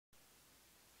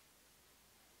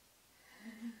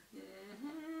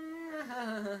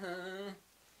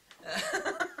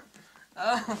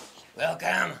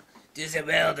to the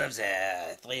world of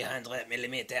the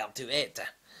 300mm to 8.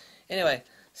 Anyway,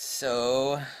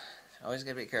 so always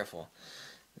gotta be careful.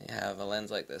 You have a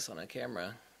lens like this on a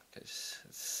camera, because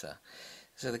it's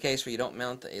this is the case where you don't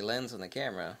mount a lens on the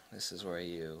camera. This is where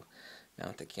you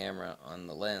mount the camera on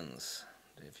the lens,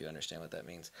 if you understand what that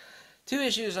means. Two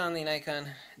issues on the Nikon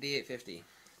D850.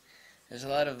 There's a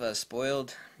lot of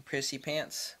spoiled prissy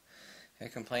pants. They're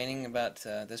complaining about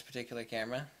this particular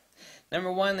camera.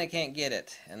 Number one, they can't get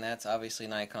it, and that's obviously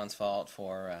Nikon's fault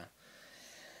for,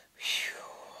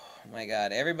 oh my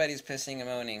god, everybody's pissing and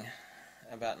moaning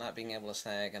about not being able to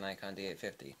snag a Nikon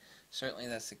D850. Certainly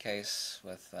that's the case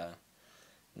with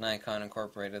Nikon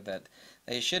Incorporated, that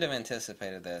they should have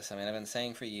anticipated this. I mean, I've been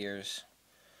saying for years,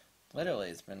 literally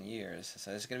it's been years, so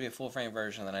there's going to be a full-frame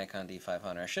version of the Nikon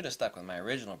D500. I should have stuck with my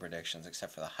original predictions,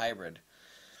 except for the hybrid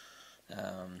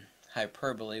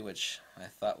hyperbole, which I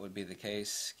thought would be the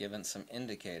case given some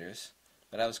indicators,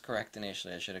 but I was correct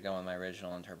initially. I should have gone with my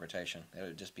original interpretation. It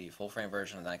would just be a full-frame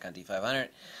version of the Nikon D500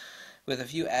 with a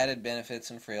few added benefits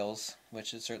and frills,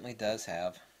 which it certainly does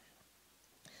have.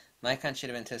 Nikon should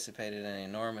have anticipated an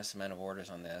enormous amount of orders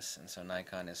on this, and so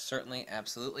Nikon is certainly,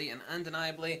 absolutely, and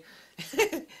undeniably,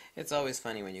 it's always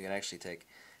funny when you can actually take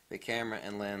the camera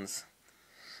and lens,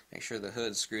 make sure the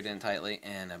hood's screwed in tightly,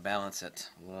 and balance it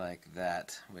like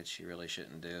that, which you really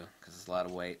shouldn't do, because it's a lot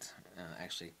of weight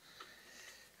actually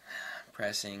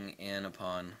pressing in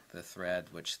upon the thread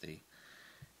which the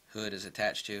hood is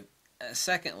attached to.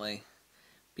 Secondly,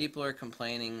 people are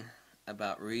complaining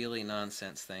about really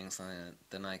nonsense things on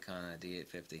the Nikon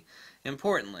D850.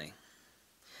 Importantly,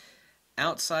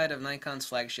 outside of Nikon's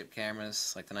flagship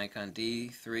cameras like the Nikon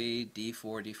D3, D4,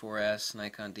 D4S,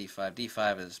 Nikon D5,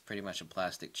 D5 is pretty much a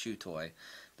plastic chew toy,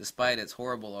 despite its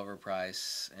horrible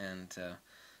overprice and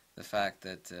the fact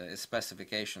that its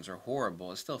specifications are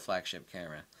horrible. It's still a flagship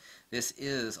camera. This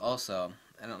is also,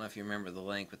 I don't know if you remember the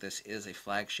link, but this is a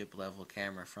flagship level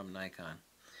camera from Nikon.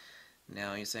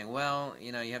 Now you're saying, well,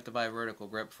 you know, you have to buy vertical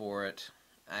grip for it.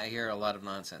 I hear a lot of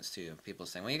nonsense too. People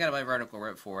saying, well, you got to buy vertical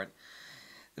grip for it.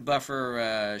 The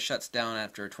buffer shuts down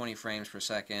after 20 frames per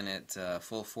second at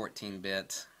full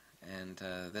 14-bit, and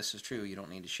this is true. You don't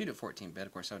need to shoot at 14-bit.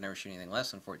 Of course, I've never shot anything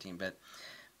less than 14-bit.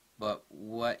 But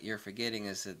what you're forgetting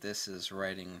is that this is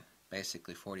writing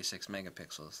basically 46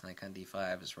 megapixels. Nikon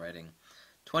D5 is writing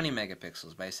 20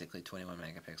 megapixels, basically 21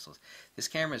 megapixels. This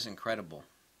camera is incredible.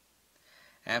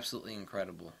 Absolutely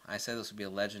incredible. I said this would be a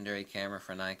legendary camera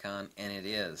for Nikon, and it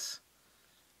is.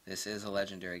 This is a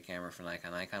legendary camera for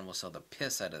Nikon. Nikon will sell the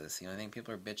piss out of this. The only thing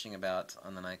people are bitching about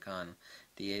on the Nikon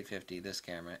D850, this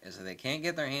camera, is that they can't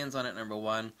get their hands on it, number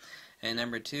one, and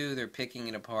number two, they're picking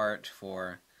it apart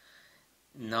for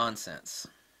nonsense.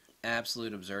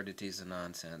 Absolute absurdities of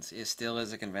nonsense. It still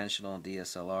is a conventional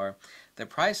DSLR. The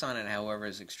price on it, however,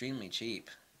 is extremely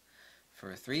cheap.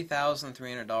 For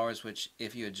 $3,300, which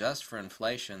if you adjust for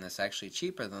inflation, that's actually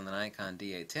cheaper than the Nikon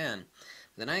D810.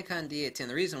 The Nikon D810,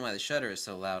 the reason why the shutter is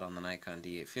so loud on the Nikon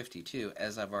D850 too,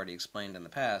 as I've already explained in the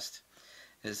past,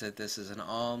 is that this is an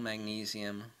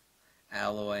all-magnesium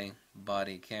alloy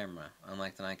body camera,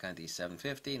 unlike the Nikon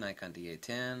D750, Nikon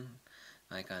D810,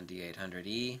 Nikon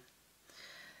D800E.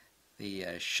 The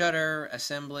shutter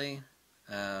assembly,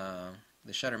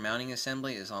 the shutter mounting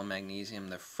assembly is all magnesium.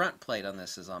 The front plate on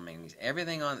this is all magnesium.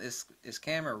 Everything on this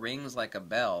camera rings like a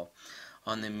bell.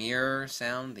 On the mirror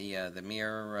sound, the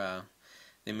mirror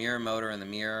motor and the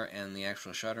mirror and the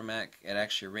actual shutter mac, it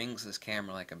actually rings this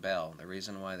camera like a bell. The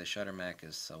reason why the shutter mac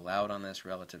is so loud on this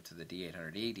relative to the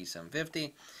D800E,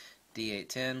 D750,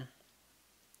 D810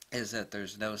 is that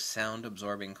there's no sound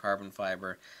absorbing carbon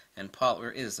fiber, and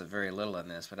polymer is very little on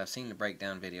this, but I've seen the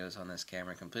breakdown videos on this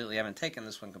camera completely. I haven't taken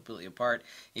this one completely apart.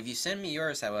 If you send me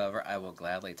yours, however, I will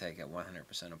gladly take it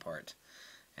 100% apart,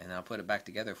 and I'll put it back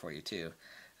together for you too.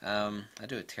 I'll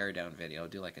do a teardown video. I'll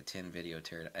do like a 10 video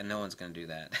teardown, and no one's going to do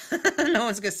that. No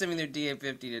one's going to send me their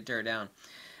D850 to tear down.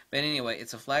 But anyway,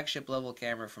 it's a flagship level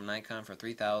camera from Nikon for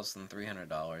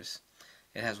 $3,300.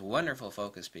 It has wonderful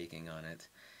focus peaking on it.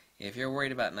 If you're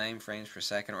worried about 9 frames per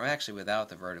second, or actually without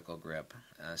the vertical grip,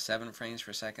 7 frames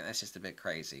per second, that's just a bit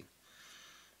crazy.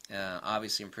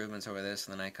 Obviously improvements over this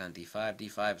in the Nikon D5.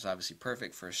 D5 is obviously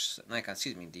perfect for Nikon,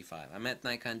 excuse me, D5. I meant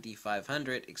Nikon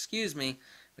D500, excuse me,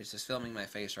 which is filming my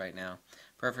face right now.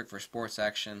 Perfect for sports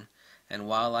action and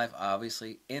wildlife,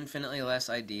 obviously infinitely less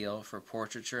ideal for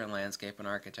portraiture and landscape and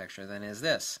architecture than is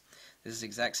this. This is the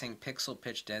exact same pixel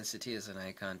pitch density as the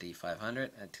Nikon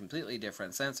D500, a completely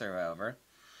different sensor, however.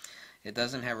 It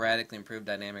doesn't have radically improved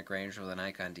dynamic range with the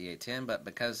Nikon D810, but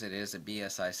because it is a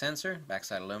BSI sensor,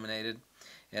 backside illuminated,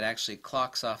 it actually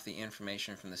clocks off the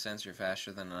information from the sensor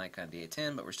faster than the Nikon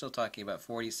D810, but we're still talking about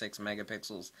 46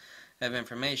 megapixels of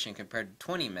information compared to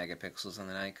 20 megapixels on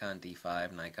the Nikon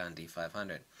D5, Nikon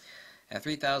D500. At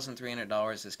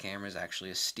 $3,300, this camera is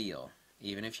actually a steal.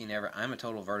 Even if you never, I'm a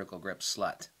total vertical grip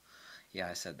slut. Yeah,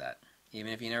 I said that.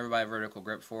 Even if you never buy a vertical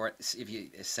grip for it, if you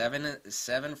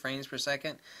 7 frames per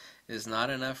second is not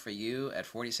enough for you at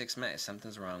 46 meg,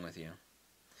 something's wrong with you.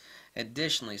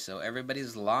 Additionally, so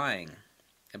everybody's lying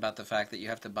about the fact that you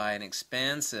have to buy an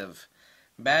expensive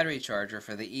battery charger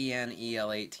for the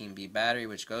EL18B battery,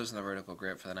 which goes in the vertical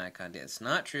grip for the Nikon D. It's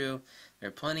not true. There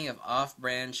are plenty of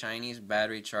off-brand Chinese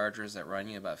battery chargers that run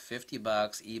you about $50.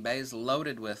 eBay's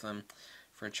loaded with them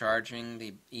for charging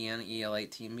the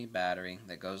EL18B battery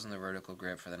that goes in the vertical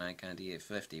grip for the Nikon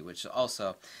D850, which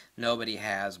also nobody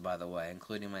has, by the way,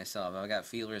 including myself. I've got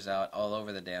feelers out all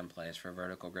over the damn place for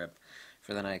vertical grip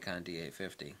for the Nikon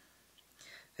D850.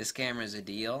 This camera is a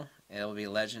deal. It'll be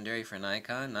legendary for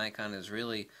Nikon. Nikon is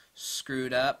really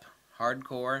screwed up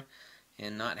hardcore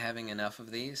in not having enough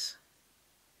of these.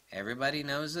 Everybody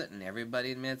knows it and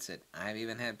everybody admits it. I've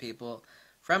even had people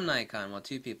from Nikon, well,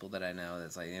 2 people that I know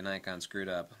that's like, Nikon screwed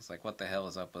up. It's like, what the hell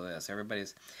is up with this? There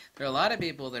are a lot of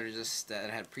people that are just that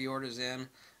had pre-orders in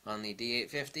on the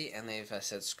D850 and they've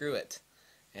said screw it,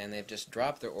 and they've just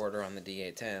dropped their order on the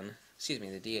D810, excuse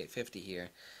me, the D850 here,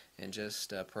 and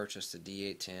just purchased a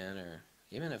D810 or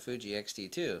even a Fuji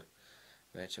X-T2,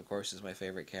 which of course is my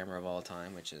favorite camera of all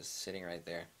time, which is sitting right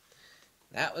there.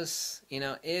 That was,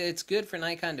 it's good for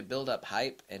Nikon to build up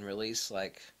hype and release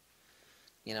like,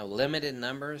 limited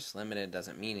numbers. Limited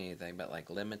doesn't mean anything, but like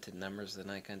limited numbers of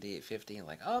the Nikon D850.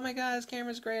 Like, oh my god, this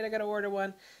camera's great, I gotta order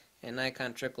one. And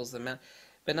Nikon trickles them out.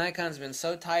 But Nikon's been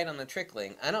so tight on the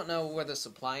trickling. I don't know where the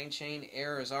supply chain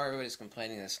errors are. Everybody's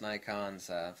complaining that's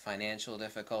Nikon's financial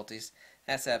difficulties.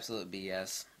 That's absolute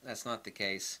BS. That's not the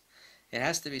case. It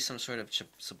has to be some sort of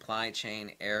supply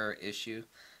chain error issue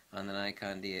on the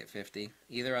Nikon D850.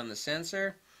 Either on the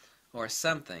sensor or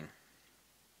something.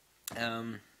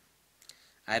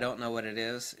 I don't know what it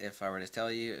is. If I were to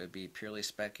tell you, it would be purely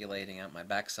speculating out my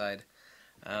backside.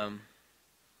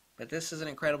 But this is an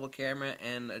incredible camera,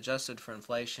 and adjusted for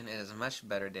inflation, it is a much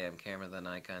better damn camera than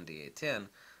Nikon D810,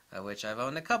 which I've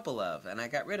owned a couple of, and I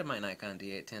got rid of my Nikon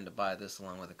D810 to buy this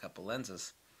along with a couple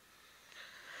lenses.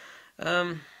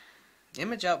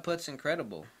 Image output's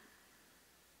incredible.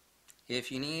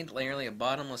 If you need nearly a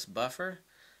bottomless buffer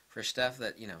for stuff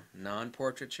that,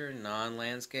 non-portraiture,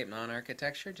 non-landscape,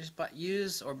 non-architecture, just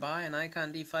use or buy a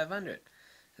Nikon D500.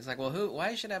 It's like, well,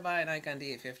 why should I buy a Nikon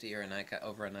D850 or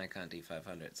over a Nikon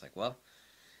D500? It's like, well,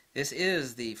 this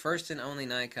is the first and only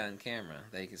Nikon camera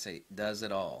that you can say does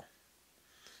it all.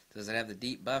 Does it have the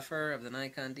deep buffer of the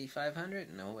Nikon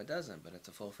D500? No, it doesn't, but it's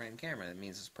a full-frame camera. That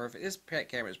means it's perfect. This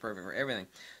camera is perfect for everything.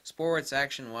 Sports,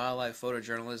 action, wildlife,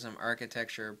 photojournalism,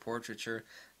 architecture, portraiture,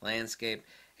 landscape,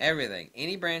 everything.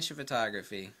 Any branch of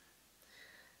photography.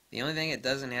 The only thing it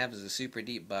doesn't have is a super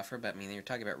deep buffer, but you're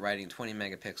talking about writing 20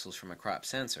 megapixels from a crop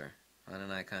sensor on a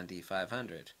Nikon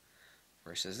D500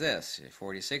 versus this,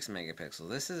 46 megapixels.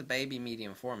 This is a baby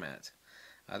medium format.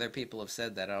 Other people have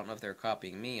said that. I don't know if they're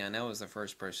copying me. I know I was the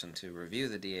first person to review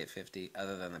the D850,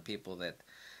 other than the people that,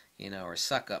 are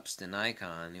suck-ups to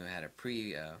Nikon who had a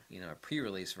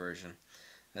pre-release version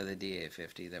of the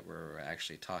D850 that were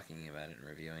actually talking about it and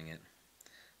reviewing it.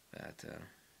 But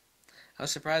I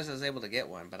was surprised I was able to get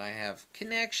one, but I have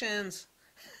connections.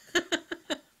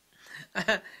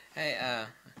 Hey,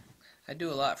 I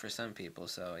do a lot for some people,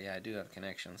 so yeah, I do have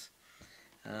connections.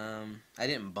 I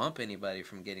didn't bump anybody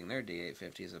from getting their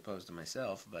D850 as opposed to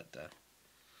myself, but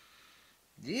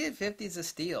D850 is a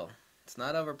steal. It's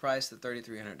not overpriced at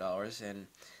 $3,300, and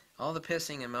all the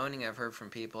pissing and moaning I've heard from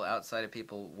people outside of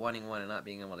people wanting one and not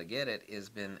being able to get it has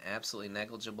been absolutely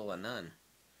negligible and none.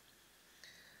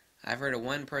 I've heard of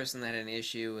one person that had an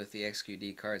issue with the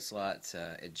XQD card slot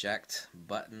eject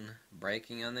button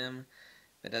breaking on them.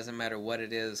 It doesn't matter what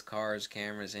it is, cars,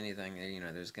 cameras, anything,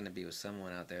 there's going to be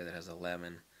someone out there that has a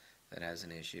lemon that has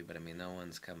an issue, but no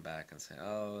one's come back and said,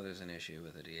 oh, there's an issue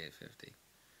with the D850.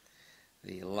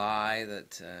 The lie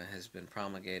that has been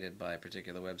promulgated by a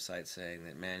particular website saying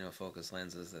that manual focus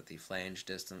lenses, that the flange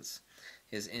distance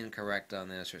is incorrect on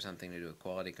this or something to do with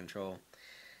quality control.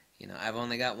 I've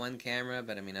only got one camera,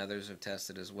 but others have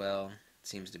tested as well. It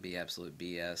seems to be absolute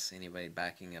BS. Anybody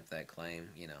backing up that claim,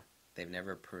 they've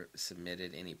never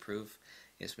submitted any proof.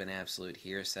 It's been absolute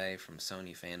hearsay from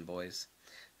Sony fanboys.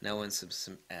 No one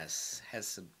has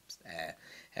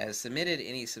submitted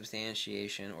any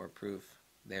substantiation or proof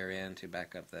therein to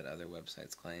back up that other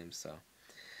website's claims. So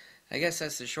I guess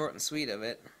that's the short and sweet of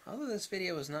it. Although this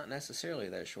video was not necessarily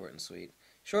that short and sweet.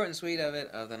 Short and sweet of it,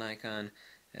 of the Nikon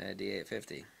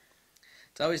D850.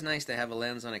 It's always nice to have a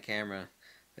lens on a camera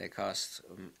that costs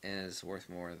is worth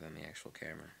more than the actual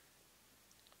camera.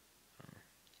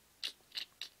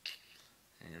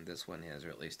 And this one is, or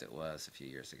at least it was a few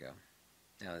years ago.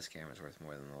 Now this camera's worth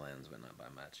more than the lens, but not by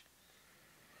much.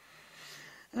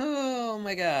 Oh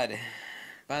my god.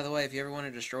 By the way, if you ever want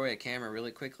to destroy a camera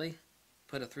really quickly,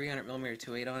 put a 300mm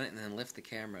 2.8 on it and then lift the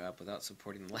camera up without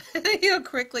supporting the lens. You'll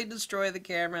quickly destroy the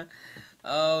camera.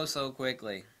 Oh, so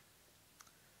quickly.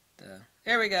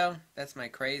 There we go. That's my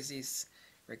crazy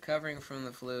recovering from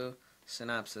the flu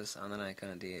synopsis on the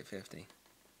Nikon D850.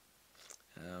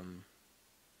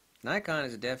 Nikon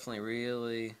is definitely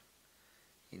really,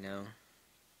 you know,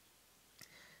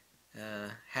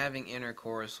 having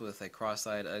intercourse with a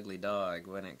cross-eyed ugly dog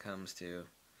when it comes to,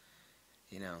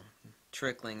 you know,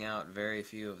 trickling out very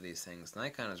few of these things.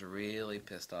 Nikon has really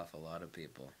pissed off a lot of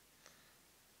people.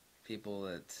 People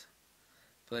that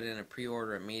put in a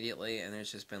pre-order immediately, and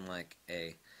there's just been like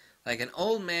an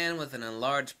old man with an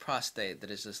enlarged prostate that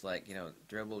is just like, you know,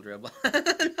 dribble.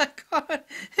 Nikon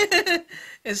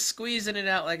is squeezing it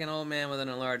out like an old man with an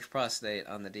enlarged prostate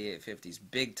on the D850s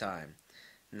big time.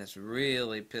 And that's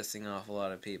really pissing off a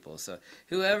lot of people. So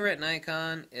whoever at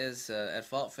Nikon is at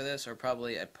fault for this, or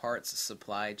probably a parts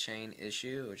supply chain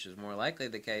issue, which is more likely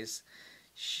the case,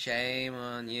 shame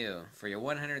on you. For your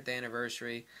 100th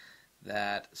anniversary,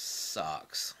 that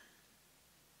sucks.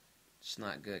 It's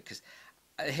not good. Because,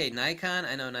 hey, Nikon,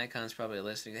 I know Nikon's probably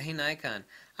listening. Hey, Nikon,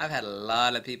 I've had a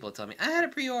lot of people tell me, I had a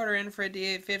pre-order in for a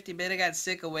D850, but I got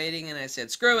sick of waiting, and I said,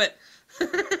 screw it.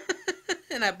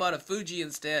 And I bought a Fuji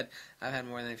instead. I've had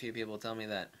more than a few people tell me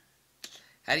that.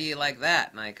 How do you like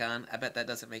that, Nikon? I bet that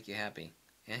doesn't make you happy.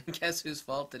 And guess whose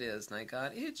fault it is,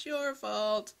 Nikon? It's your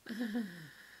fault.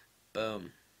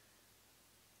 Boom.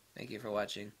 Thank you for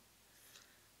watching.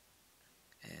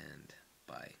 And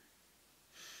bye.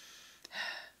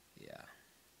 Yeah.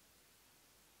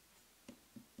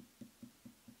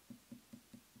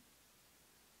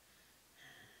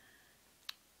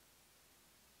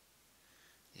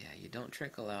 Yeah, you don't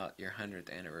trickle out your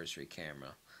 100th anniversary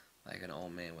camera like an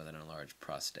old man with an enlarged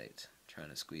prostate trying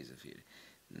to squeeze a few.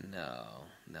 No,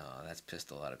 that's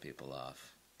pissed a lot of people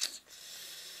off.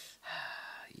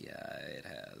 Yeah, it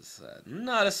has.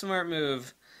 Not a smart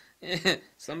move.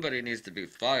 Somebody needs to be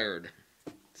fired.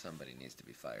 Somebody needs to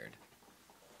be fired.